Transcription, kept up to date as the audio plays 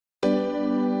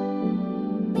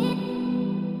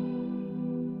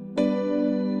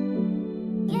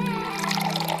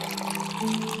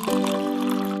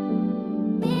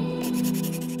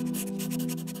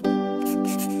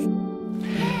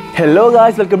Hello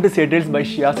guys, welcome to SAITles by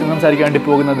shiyaz.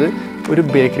 ഒരു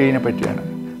ബേക്കറിനെ പറ്റിയാണ്,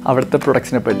 അവിടുത്തെ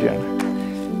പ്രൊഡക്ട്സിനെ പറ്റിയാണ്.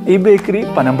 ഈ ബേക്കറി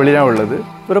പനമ്പള്ളിയിലാണ് ഉള്ളത്.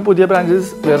 വേറെ പുതിയ ബ്രാഞ്ചസ്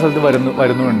വേറെ സ്ഥലത്ത്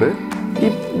വരുന്നുണ്ട്. ഈ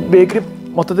ബേക്കറി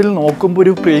മൊത്തത്തിൽ നോക്കുമ്പോൾ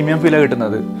ഒരു പ്രീമിയം ഫീലാണ്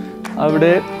കിട്ടുന്നത്.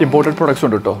 അവിടെ ഇമ്പോർട്ടഡ് പ്രൊഡക്ട്സ്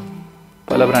ഉണ്ട് കേട്ടോ,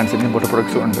 പല ബ്രാൻഡ്സിൻ്റെ ഇമ്പോർട്ടഡ്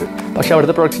പ്രൊഡക്ട്സും ഉണ്ട്. പക്ഷേ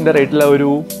അവിടുത്തെ പ്രൊഡക്ട്സിൻ്റെ റേറ്റിൽ ഒരു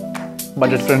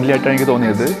ബഡ്ജറ്റ് ഫ്രണ്ട്ലി ആയിട്ടാണ് എനിക്ക്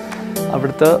തോന്നിയത്.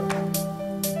 അവിടുത്തെ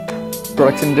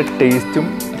പ്രൊഡക്ട്സിൻ്റെ ടേസ്റ്റും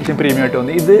അത്യാവശ്യം പ്രീമിയം ആയിട്ട്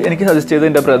തോന്നി. ഇത് എനിക്ക് സജസ്റ്റ് ചെയ്തത്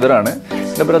എൻ്റെ ബ്രദറാണ്.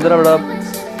 എൻ്റെ ബ്രദർ അവിടെ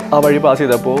ആ വഴി പാസ്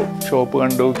ചെയ്തപ്പോൾ ഷോപ്പ്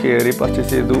കണ്ടു, കയറി പർച്ചേസ്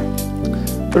ചെയ്തു,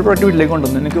 ഒരു പ്രൊഡക്റ്റ് വീട്ടിലേക്ക്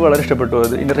കൊണ്ടുവന്നു. എനിക്ക് വളരെ ഇഷ്ടപ്പെട്ടു.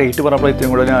 അത് ഇതിൻ്റെ റേറ്റ് പറഞ്ഞപ്പോൾ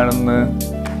ഇത്രയും കൂടെ ഞാനൊന്ന്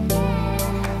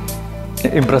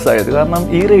ഇമ്പ്രസ് ആയത്. കാരണം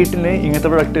ഈ റേറ്റിന്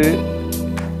ഇങ്ങനത്തെ പ്രൊഡക്റ്റ്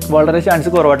വളരെ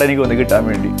ചാൻസ് കുറവായിട്ട് എനിക്ക് വന്ന് കിട്ടാൻ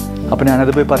വേണ്ടി. അപ്പോൾ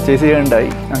ഞാനത് പോയി പർച്ചേസ്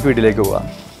ചെയ്യാനുണ്ടായി. നമുക്ക് വീട്ടിലേക്ക് പോവാം.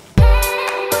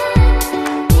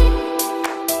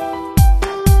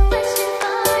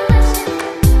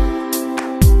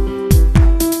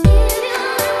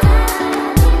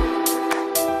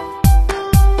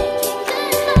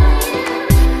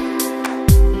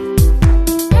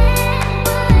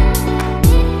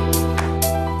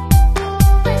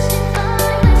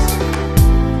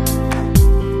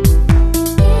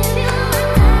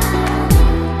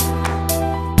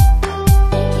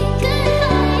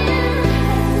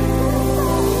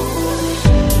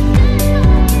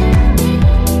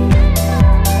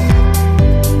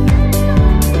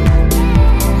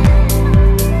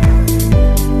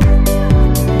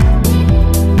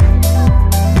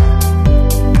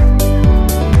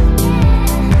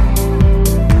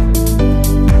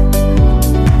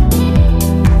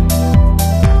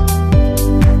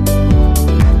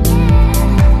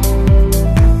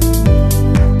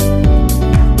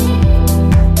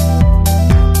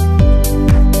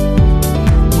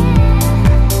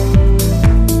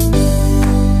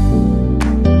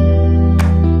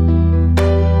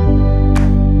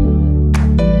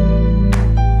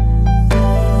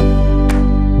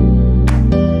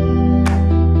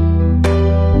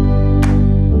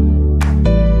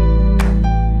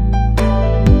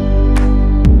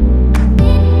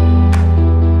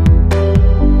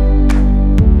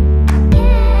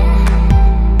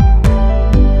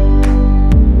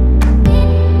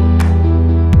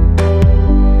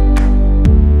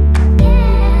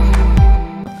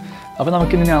 അപ്പോൾ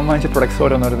നമുക്കിന്ന് ഞാൻ വാങ്ങിച്ച പ്രൊഡക്ട്സ്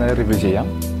ഓരോന്നോരോന്ന് റിവ്യൂ ചെയ്യാം.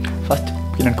 First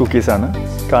peanut കുക്കീസാണ്.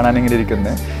 കാണാൻ ഇങ്ങനെ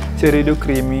ഇരിക്കുന്നത് ചെറിയൊരു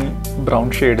ക്രീമി ബ്രൗൺ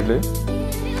ഷെയ്ഡിൽ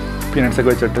പീനട്ട്സൊക്കെ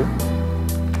വെച്ചിട്ട്.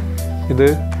 ഇത്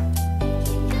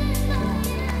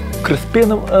ക്രിസ്പി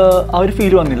ഒന്നും ആ ഒരു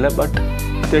ഫീൽ വന്നില്ല, ബട്ട്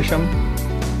അത്യാവശ്യം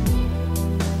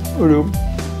ഒരു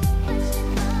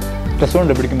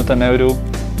രസമുണ്ട്. പിടിക്കുമ്പോൾ തന്നെ ഒരു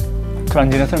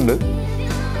ക്രഞ്ചിനെസ് ഉണ്ട്.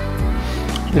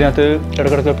 ഇതിനകത്ത്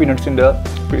ഇടയ്ക്കിടയ്ക്ക് പീനട്ട്സിൻ്റെ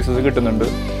പീസസ് കിട്ടുന്നുണ്ട്.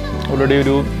 ഓൾറെഡി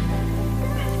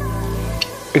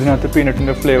ഇതിനകത്ത്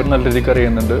പീനട്ടിൻ്റെ ഫ്ലേവർ നല്ല രീതിക്ക്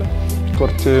അറിയുന്നുണ്ട്.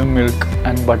 കുറച്ച് മിൽക്ക്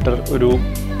ആൻഡ് ബട്ടർ ഒരു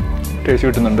ടേസ്റ്റ്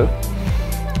കിട്ടുന്നുണ്ട്.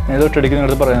 ഞാൻ ഇത് ഒറ്റയടിക്ക്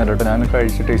നിങ്ങളത് പറയുന്നില്ല കേട്ടോ, ഞാൻ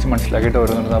കഴിച്ച് ടേസ്റ്റ് മനസ്സിലാക്കിയിട്ട്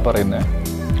ഓരോന്നിട്ടാണ് പറയുന്നത്.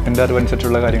 എൻ്റെ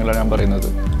അറിവനുസരിച്ചുള്ള കാര്യങ്ങളാണ് ഞാൻ പറയുന്നത്.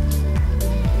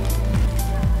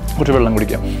 കുറച്ച് വെള്ളം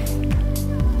കുടിക്കാം.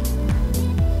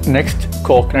 Next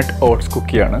coconut oats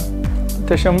കുക്കിയാണ്.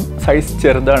 അത്യാവശ്യം സൈസ്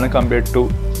ചെറുതാണ് കമ്പയർഡ് ടു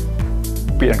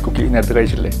പീനട്ട് കുക്കി നേരത്തെ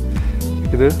കഴിച്ചില്ലേ.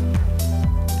 ഇത്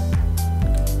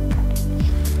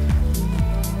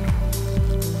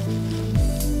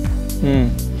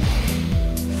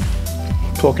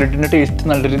ചോക്ലേറ്റിൻ്റെ ടേസ്റ്റ്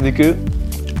നല്ല രീതിക്ക്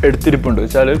എടുത്തിരിപ്പുണ്ട്.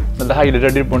 വെച്ചാൽ നല്ല ഹൈലൈറ്റ്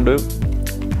ആയിട്ടിരിപ്പുണ്ട്.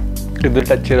 ഇത്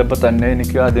ടച്ച് ചെയ്തപ്പോൾ തന്നെ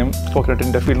എനിക്ക് ആദ്യം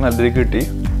ചോക്ലേറ്റിൻ്റെ ഫീൽ നല്ല രീതിക്ക് കിട്ടി.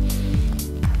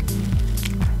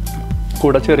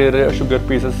 കൂടെ ചെറിയ ചെറിയ ഷുഗർ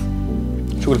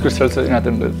ക്രിസ്റ്റൽസ്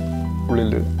ഇതിനകത്തുണ്ട്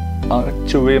ഉള്ളിൽ. ആ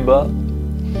ചുവയുമ്പോൾ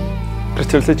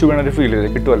ക്രിസ്റ്റൽസ് ചുവണൊരു ഫീൽ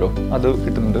കിട്ടുമല്ലോ, അത്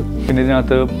കിട്ടുന്നുണ്ട്. പിന്നെ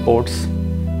ഇതിനകത്ത് ഓട്സ്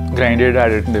ഗ്രൈൻഡ് ചെയ്ത്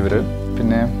ആഡ് ചെയ്തിട്ടുണ്ട് ഇവർ.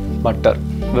 പിന്നെ ബട്ടർ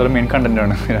വേറെ മെയിൻ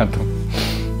കണ്ടൻറ്റാണ് ഇതിനകത്തും.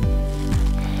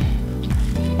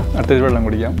 അടുത്തൊരു വെള്ളം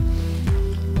കുടിക്കാം.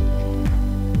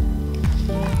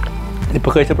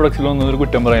 ഇപ്പോൾ കഴിച്ച പ്രൊഡക്ട്സിലൊന്നും ഒരു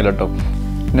കുറ്റം പറയില്ല കേട്ടോ.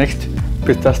 നെക്സ്റ്റ്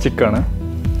പിസ്ത സ്റ്റിക്കാണ്.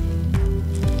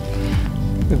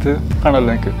 ഇത്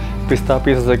കാണല്ലോ എനിക്ക് പിസ്ത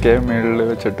പീസസൊക്കെ മേളിൽ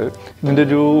വെച്ചിട്ട്. ഇതിൻ്റെ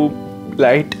ഒരു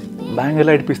ഭയങ്കര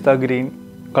ലൈറ്റ് പിസ്ത ഗ്രീൻ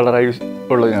കളറായി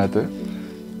ഉള്ളതിനകത്ത്.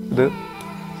 ഇത്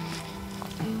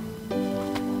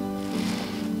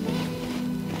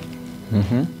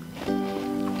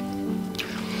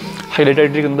ഹൈലൈറ്റ്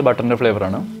ആയിട്ടിരിക്കുന്നത് ബട്ടറിൻ്റെ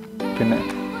ഫ്ലേവറാണ്. പിന്നെ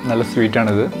നല്ല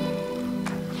സ്വീറ്റാണിത്.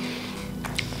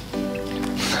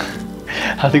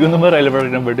 അധികമൊന്നും പറയില്ല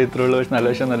പ്രൊഡക്റ്റിനെ പറ്റി. ഇത്രയുള്ള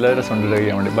നല്ല രസമുണ്ട്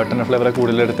കഴിക്കാൻ വേണ്ടി. ബട്ടറിൻ്റെ ഫ്ലേവറെ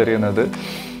കൂടുതൽ എടുത്തെറിയുന്നത്.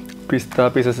 പിസ്ത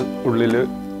പീസസ് ഉള്ളിൽ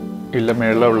ഇല്ല,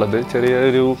 മേളിലാണ് ഉള്ളത്.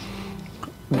 ചെറിയൊരു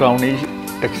ബ്രൗണി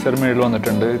ടെക്സ്ചർ മേളിൽ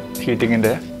വന്നിട്ടുണ്ട്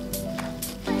ഹീറ്റിങ്ങിൻ്റെ.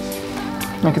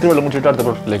 നമുക്കിത് വെള്ളം കുടിച്ചിട്ട് അടുത്ത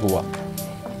പ്രൊഡക്റ്റിലേക്ക് പോവാം.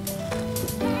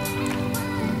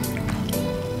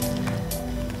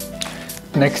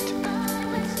 Next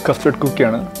custard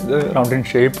കുക്കിയാണ്. ഇത് റൗണ്ട് ഇൻ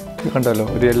ഷേപ്പ് കണ്ടല്ലോ,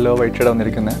 ഒരു യെല്ലോ വൈറ്റ് ഷെയ്ഡ്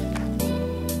വന്നിരിക്കുന്നത്.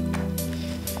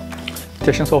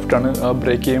 അത്യാവശ്യം സോഫ്റ്റാണ്.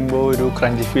 ബ്രേക്ക് ചെയ്യുമ്പോൾ ഒരു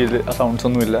ക്രഞ്ചി ഫീൽ, ആ സൗണ്ട്സ്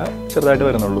ഒന്നുമില്ല, ചെറുതായിട്ട്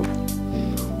വരുന്നുള്ളൂ.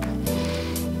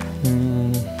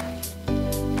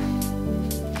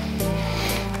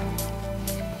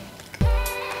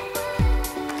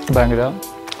 ഭയങ്കര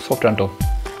സോഫ്റ്റാണ് കേട്ടോ.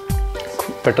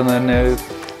 പെട്ടെന്ന് തന്നെ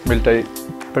മെൽറ്റായി,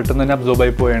 പെട്ടെന്ന് തന്നെ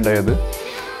അബ്സോർബായി പോയേണ്ടായത്.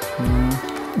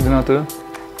 ഇതിനകത്ത്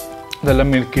ഇതെല്ലാം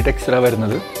മിൽക്കി ടെക്സ്ചറാണ്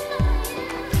വരുന്നത്.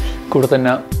 കൂടെ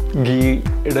തന്നെ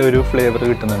ഗീയുടെ ഒരു ഫ്ലേവർ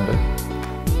കിട്ടുന്നുണ്ട്.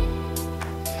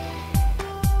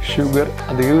 ഷുഗർ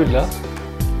അധികമില്ല,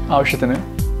 ആവശ്യത്തിന്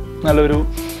നല്ലൊരു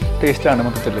ടേസ്റ്റാണ്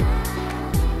മൊത്തത്തിൽ.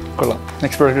 കൊള്ളാം.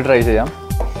 നെക്സ്റ്റ് പ്രോഡക്റ്റ് ട്രൈ ചെയ്യാം.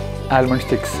 Almond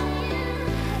sticks.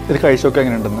 ഇത് കഴിച്ചൊക്കെ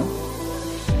എങ്ങനെയുണ്ടെന്ന്.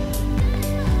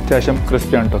 അത്യാവശ്യം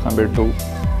ക്രിസ്പിയാണ് കേട്ടോ കമ്പയർ ടു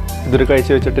ഇതൊരു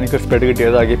കഴിച്ച് വെച്ചിട്ട് എനിക്ക് ക്രിസ്പായിട്ട്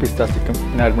കിട്ടിയത് ആകെ പിസ്ത സ്റ്റിക്കും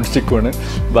പിന്നെ ആൽമണ്ട് സ്റ്റിക്കുമാണ്.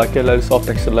 ബാക്കി എല്ലാവരും സോഫ്റ്റ്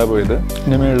ടെക്സ്ചറിലാണ് പോയത്.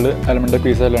 ഇതിൻ്റെ മുകളിൽ ആൽമണ്ട്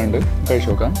പീസ് എല്ലാം ഉണ്ട്, കഴിച്ച്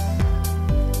നോക്കാം.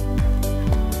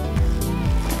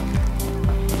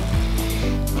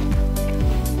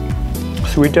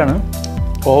 സ്വീറ്റാണ്,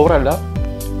 ഓവറല്ല,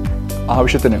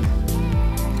 ആവശ്യത്തിന്.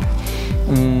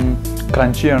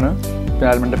 ക്രഞ്ചിയാണ്. പിന്നെ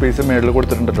ആൽമണ്ട് പീസ് മേളിൽ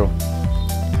കൊടുത്തിട്ടുണ്ടല്ലോ,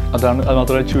 അത്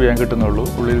മാത്രമേ ചൂ ചെയ്യാൻ കിട്ടുന്നുള്ളൂ.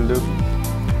 ഉള്ളിൽ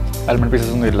ആൽമണ്ട്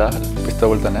പീസസ് ഒന്നും ഇല്ല, പിസ്ത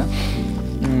പോലെ തന്നെ.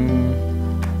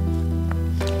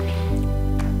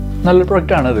 നല്ലൊരു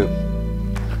പ്രൊഡക്റ്റാണത്.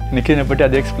 എനിക്ക് ഇതിനെപ്പറ്റി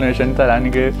അധികം എക്സ്പ്ലനേഷൻ തരാൻ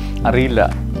എനിക്ക് അറിയില്ല.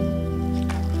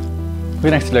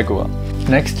 നെക്സ്റ്റിലേക്ക് പോവാം.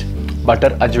 Next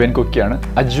butter ajwain കുക്കിയാണ്.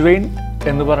 അജ്വൈൻ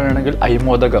എന്ന് പറയുകയാണെങ്കിൽ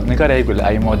അയ്മോദകം, നിങ്ങൾക്ക് അറിയാമായിരിക്കില്ല,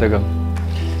 അയ്മോദകം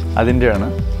അതിൻ്റെയാണ്.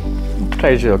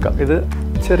 ട്രൈ ചെയ്ത് നോക്കാം. ഇത്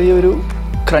ചെറിയൊരു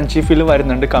ക്രഞ്ചി ഫീൽ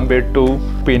വരുന്നുണ്ട് compared to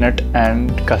peanut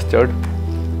and custard.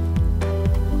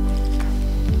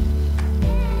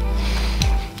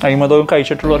 അയ്മോദകം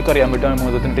കഴിച്ചിട്ടുള്ളവർക്ക് അറിയാൻ പറ്റും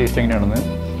അയ്മോദകത്തിൻ്റെ ടേസ്റ്റ് എങ്ങനെയാണെന്ന്.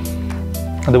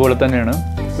 അതുപോലെ തന്നെയാണ്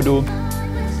ഒരു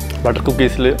ബട്ടർ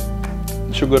കുക്കീസിൽ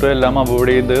ഷുഗർ എല്ലാം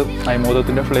അവോയ്ഡ് ചെയ്ത്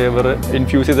അയ്മോദകത്തിൻ്റെ ഫ്ലേവർ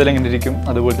ഇൻഫ്യൂസ് ചെയ്താൽ എങ്ങനെ ഇരിക്കും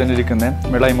അതുപോലെ തന്നെ ഇരിക്കുന്നത്.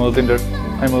 മേള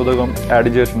അയ്മോദകം ആഡ്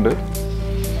ചെയ്തിട്ടുണ്ട്.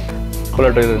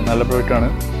 കൊള്ളട്ടെ, ഇത് നല്ല പ്രോഡക്റ്റാണ്.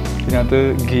 ഇതിനകത്ത്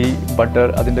ഗീ ബട്ടർ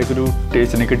അതിൻ്റെയൊക്കെ ഒരു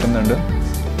ടേസ്റ്റിന് കിട്ടുന്നുണ്ട്.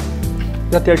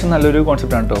 ഇത് അത്യാവശ്യം നല്ലൊരു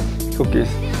കോൺസെപ്റ്റാണ് കേട്ടോ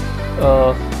കുക്കീസ്.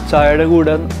 ചായയുടെ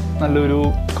കൂടെ നല്ലൊരു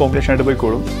കോമ്പിനേഷനായിട്ട്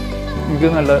പോയിക്കോളും.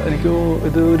 എനിക്ക്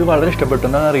ഇത് ഒരു വളരെ ഇഷ്ടപ്പെട്ടു,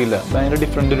 എന്താണെന്ന് അറിയില്ല. ഭയങ്കര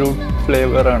ഡിഫറെൻ്റ് ഒരു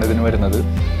ഫ്ലേവറാണ് ഇതിന് വരുന്നത്.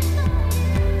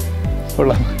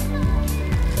 കൊള്ളാം.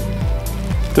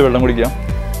 ഇത് വെള്ളം കുടിക്കാം.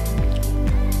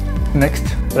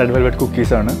 Next red velvet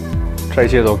കുക്കീസാണ്. ട്രൈ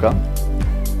ചെയ്ത് നോക്കാം.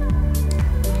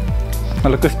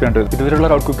 നല്ല ക്രിസ്പിയാണ്. ഇതുവരെയുള്ള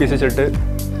റൗണ്ട് കുക്കീസ് വെച്ചിട്ട്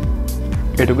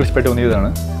ഏറ്റവും ക്രിസ്പായിട്ട്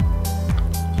തോന്നിയതാണ്.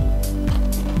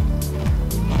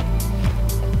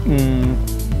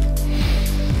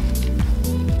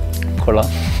 കൊള്ളാം.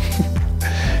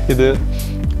 ഇത്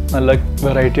നല്ല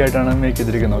വെറൈറ്റി ആയിട്ടാണ് മേക്ക്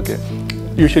ചെയ്തിരിക്കുന്നത്. Okay,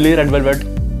 usually red velvet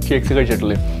cakes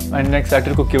കഴിച്ചിട്ടില്ലേ, അതിൻ്റെ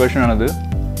എക്സാക്റ്റ് കുക്കി വേർഷനാണിത്.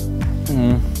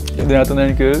 ഇതിനകത്തുനിന്ന്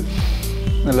എനിക്ക്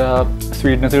നല്ല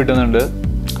സ്വീറ്റ്നെസ് കിട്ടുന്നുണ്ട്.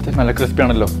 നല്ല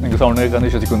ക്രിസ്പിയാണല്ലോ, നിങ്ങൾക്ക് സൗണ്ട് കേൾക്കാമെന്ന്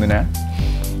വിശ്വസിക്കുന്നു ഇതിനെ.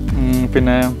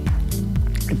 പിന്നെ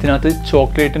ഇതിനകത്ത്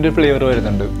ചോക്ലേറ്റിൻ്റെ ഫ്ലേവർ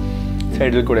വരുന്നുണ്ട്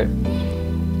സൈഡിൽ കൂടെ.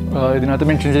 ഇതിനകത്ത്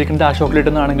മെൻഷൻ ചെയ്തിരിക്കുന്നത് ആ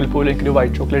ചോക്ലേറ്റ് എന്നാണെങ്കിൽ പോലും എനിക്കൊരു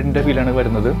വൈറ്റ് ചോക്ലേറ്റിൻ്റെ ഫീലാണ്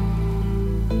വരുന്നത്.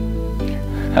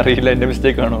 അറിയില്ല എൻ്റെ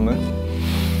മിസ്റ്റേക്ക് ആണോ എന്ന്.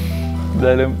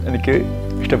 എന്തായാലും എനിക്ക്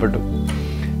ഇഷ്ടപ്പെട്ടു.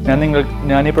 ഞാൻ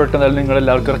ഈ പ്രൊഡക്റ്റ് എന്തായാലും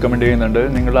നിങ്ങളെല്ലാവർക്കും റെക്കമെൻഡ് ചെയ്യുന്നുണ്ട്.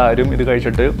 നിങ്ങളാരും ഇത്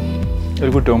കഴിച്ചിട്ട് ഒരു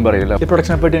കുറ്റവും പറയില്ല. ഈ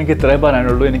പ്രൊഡക്റ്റിനെ പറ്റി എനിക്ക് ഇത്രേ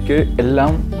പറയാനുള്ളൂ. എനിക്ക്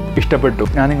എല്ലാം ഇഷ്ടപ്പെട്ടു.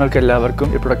 ഞാൻ നിങ്ങൾക്ക് എല്ലാവർക്കും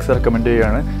ഈ പ്രൊഡക്ട്സ് റെക്കമെൻഡ്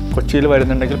ചെയ്യുകയാണ്. കൊച്ചിയിൽ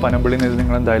വരുന്നുണ്ടെങ്കിൽ പനമ്പള്ളിയിൽ നിന്ന്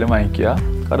നിങ്ങൾ എന്തായാലും വാങ്ങിക്കുക,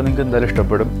 കാരണം നിങ്ങൾക്ക് എന്തായാലും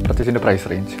ഇഷ്ടപ്പെടും. പ്രത്യേകിച്ച് ഇതിൻ്റെ പ്രൈസ്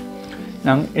റേഞ്ച്.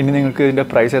 ഇനി നിങ്ങൾക്ക് ഇതിൻ്റെ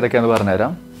പ്രൈസ് ഏതൊക്കെയാണെന്ന്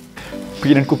പറഞ്ഞുതരാം.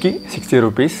 Peanut Kuki 60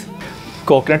 rupees,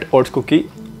 coconut oats Kuki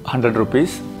 100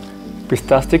 rupees,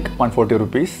 പിസ്ത stick 140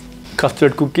 rupees,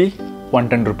 custard Kuki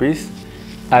 110 rupees,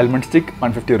 almond stick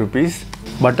 150 rupees,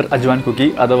 butter അജ്വാൻ Kuki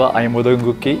അഥവാ അയ്മോദകം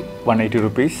Kuki 180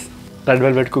 rupees, red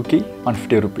velvet Kuki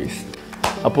 150 rupees.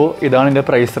 അപ്പോൾ ഇതാണ് എൻ്റെ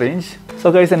പ്രൈസ് റേഞ്ച്. സോ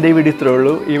ഗൈസ്, എൻ്റെ ഈ വീഡിയോ ഇത്രയേ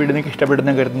ഉള്ളൂ. ഈ വീഡിയോ നിങ്ങൾക്ക്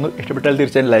ഇഷ്ടപ്പെട്ടെന്ന് കരുതുന്നു. ഇഷ്ടപ്പെട്ടാൽ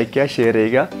തീർച്ചയായും ലൈക്ക് ചെയ്യുക, ഷെയർ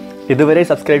ചെയ്യുക. ഇതുവരെ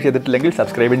സബ്സ്ക്രൈബ് ചെയ്തിട്ടില്ലെങ്കിൽ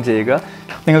സബ്സ്ക്രൈബും ചെയ്യുക.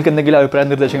 നിങ്ങൾക്ക് എന്തെങ്കിലും അഭിപ്രായ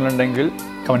നിർദ്ദേശങ്ങളുണ്ടെങ്കിൽ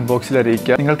കമൻറ്റ് ബോക്സിൽ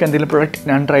അറിയിക്കുക. നിങ്ങൾക്ക് എന്തെങ്കിലും പ്രൊഡക്റ്റ്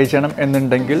ഞാൻ ട്രൈ ചെയ്യണം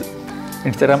എന്നുണ്ടെങ്കിൽ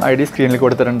ഇൻസ്റ്റാഗ്രാം ID സ്ക്രീനിൽ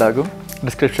കൊടുത്തിട്ടുണ്ടാകും.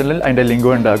 ഡിസ്ക്രിപ്ഷനിൽ അതിൻ്റെ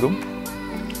ലിങ്കും ഉണ്ടാകും,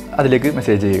 അതിലേക്ക്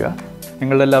മെസ്സേജ് ചെയ്യുക.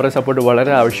 നിങ്ങളുടെ എല്ലാവരുടെയും സപ്പോർട്ട്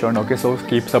വളരെ ആവശ്യമാണ്. Okay, so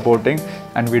keep supporting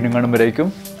and വീണ്ടും കാണുമ്പോഴേക്കും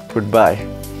ഗുഡ് ബൈ.